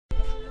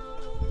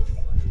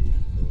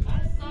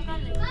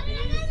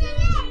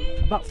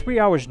About 3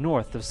 hours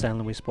north of San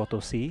Luis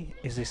Potosi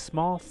is a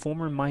small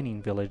former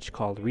mining village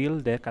called Real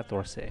De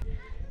Catorce,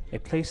 a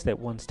place that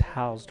once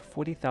housed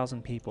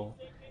 40,000 people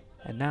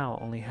and now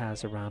only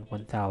has around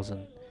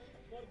 1,000.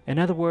 In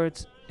other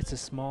words, it's a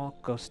small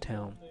ghost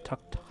town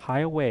tucked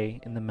high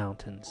away in the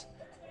mountains.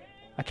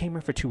 I came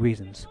here for two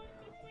reasons.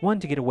 One,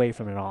 to get away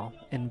from it all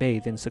and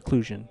bathe in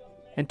seclusion,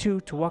 and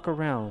two, to walk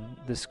around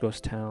this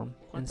ghost town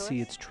and see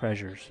its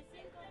treasures.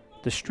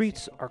 The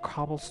streets are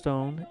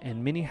cobblestone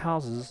and many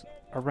houses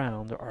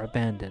around are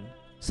abandoned.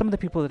 Some of the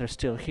people that are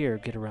still here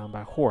get around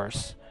by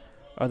horse,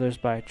 others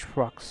by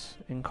trucks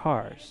and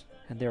cars,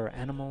 and there are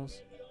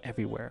animals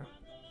everywhere.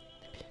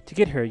 To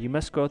get here, you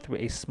must go through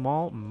a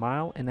small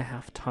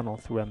 1.5-mile tunnel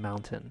through a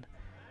mountain.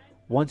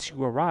 Once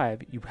you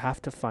arrive, you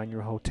have to find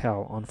your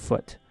hotel on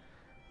foot.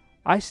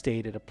 I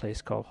stayed at a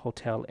place called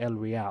Hotel El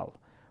Real,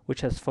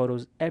 which has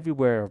photos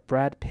everywhere of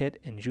Brad Pitt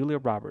and Julia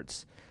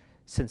Roberts,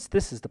 since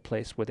this is the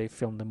place where they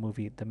filmed the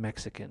movie The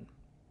Mexican.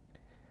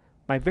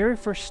 My very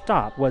first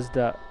stop was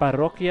the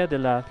Parroquia de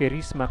la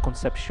Purísima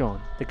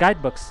Concepción. The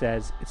guidebook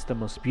says it's the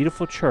most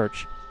beautiful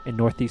church in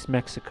northeast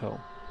Mexico.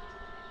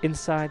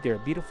 Inside, there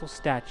are beautiful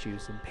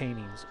statues and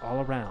paintings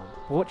all around,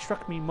 but what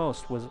struck me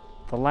most was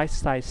the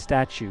life-size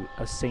statue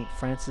of St.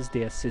 Francis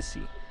de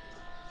Assisi.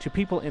 To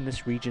people in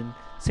this region,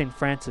 St.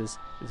 Francis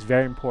is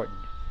very important.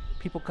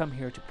 People come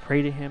here to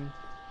pray to him,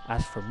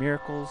 ask for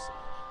miracles,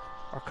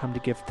 or come to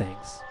give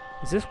thanks.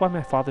 Is this why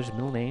my father's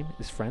middle name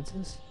is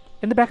Francis?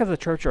 In the back of the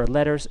church are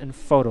letters and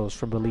photos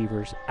from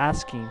believers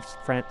asking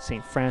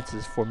St.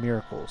 Francis for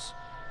miracles,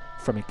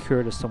 from a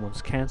cure to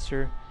someone's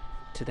cancer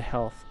to the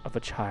health of a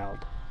child.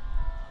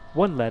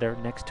 One letter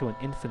next to an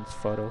infant's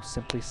photo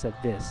simply said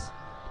this: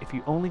 "If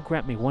you only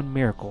grant me one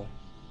miracle,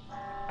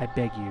 I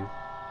beg you,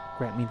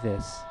 grant me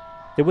this."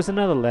 There was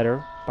another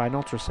letter by an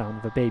ultrasound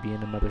of a baby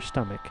in a mother's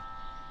stomach,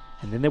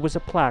 and then there was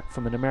a plaque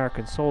from an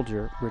American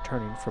soldier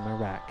returning from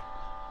Iraq.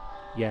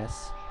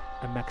 Yes,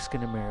 a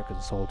Mexican-American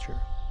soldier.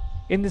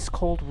 In this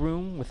cold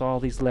room with all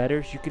these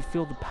letters, you could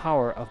feel the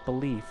power of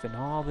belief in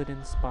all that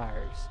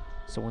inspires.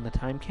 So when the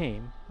time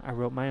came, I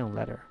wrote my own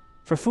letter.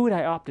 For food,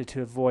 I opted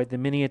to avoid the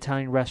many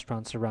Italian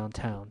restaurants around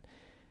town.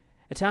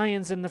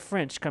 Italians and the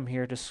French come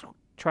here to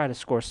try to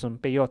score some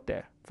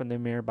peyote from the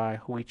nearby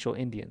Huichol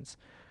Indians,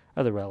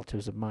 other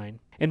relatives of mine.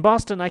 In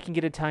Boston, I can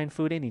get Italian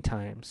food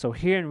anytime, so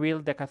here in Real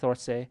De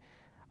Catorce,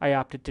 I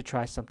opted to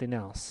try something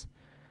else.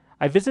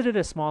 I visited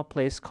a small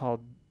place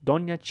called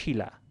Doña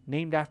Chila,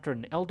 named after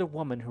an elder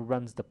woman who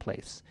runs the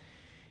place.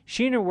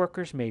 She and her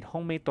workers made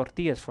homemade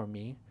tortillas for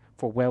me,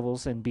 for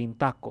huevos and bean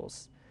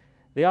tacos.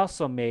 They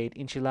also made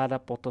enchilada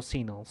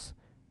potosinos,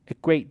 a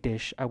great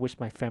dish I wish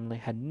my family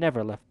had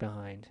never left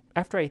behind.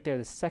 After I ate there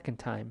the second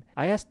time,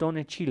 I asked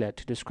Doña Chila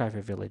to describe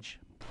her village.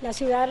 La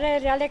ciudad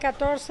Real de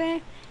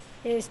Catorce,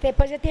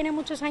 pues ya tiene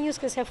muchos años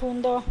que se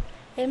fundó.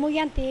 Es muy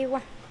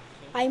antigua.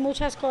 Hay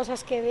muchas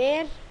cosas que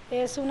ver.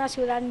 Es una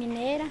ciudad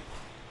minera.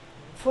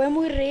 Fue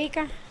muy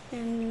rica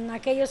en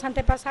aquellos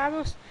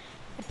antepasados.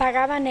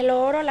 Pagaban el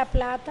oro, la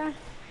plata,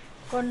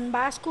 con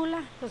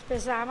báscula, los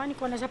pesaban y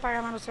con eso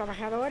pagaban los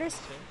trabajadores.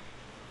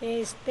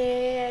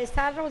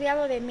 Está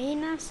rodeado de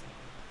minas.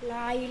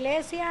 La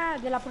iglesia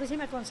de la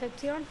Purísima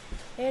Concepción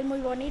es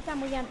muy bonita,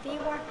 muy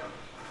antigua.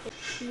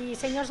 Y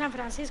Señor San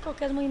Francisco,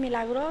 que es muy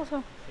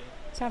milagroso.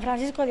 San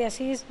Francisco de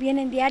Asís,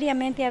 vienen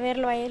diariamente a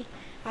verlo a él,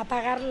 a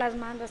pagar las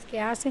mandas que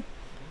hace.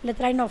 Le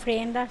traen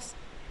ofrendas.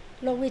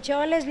 Los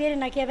huicholes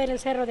vienen aquí a ver el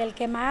Cerro del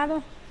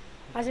Quemado,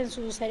 hacen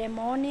sus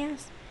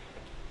ceremonias.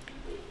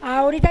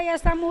 Ahorita ya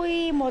está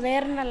muy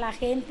moderna la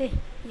gente,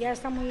 ya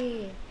está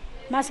muy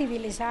más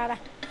civilizada.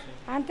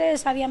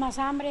 Antes había más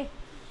hambre,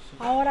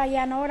 ahora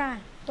ya no, ahora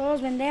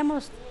todos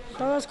vendemos,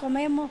 todos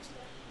comemos.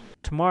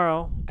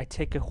 Tomorrow, I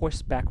take a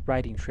horseback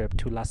riding trip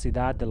to La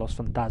Ciudad de los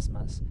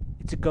Fantasmas.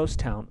 It's a ghost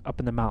town up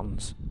in the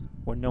mountains,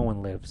 where no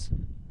one lives.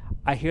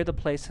 I hear the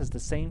place has the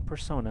same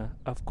persona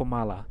of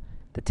Comala,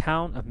 the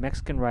town of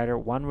Mexican writer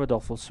Juan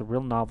Rodolfo's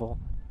surreal novel,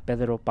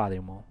 Pedro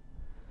Páramo.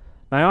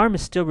 My arm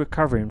is still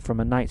recovering from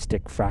a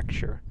nightstick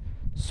fracture,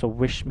 so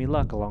wish me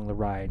luck along the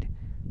ride.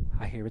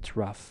 I hear it's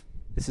rough.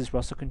 This is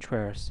Russell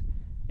Contreras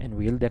in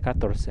Real de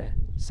Catorce,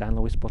 San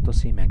Luis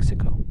Potosi,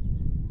 Mexico.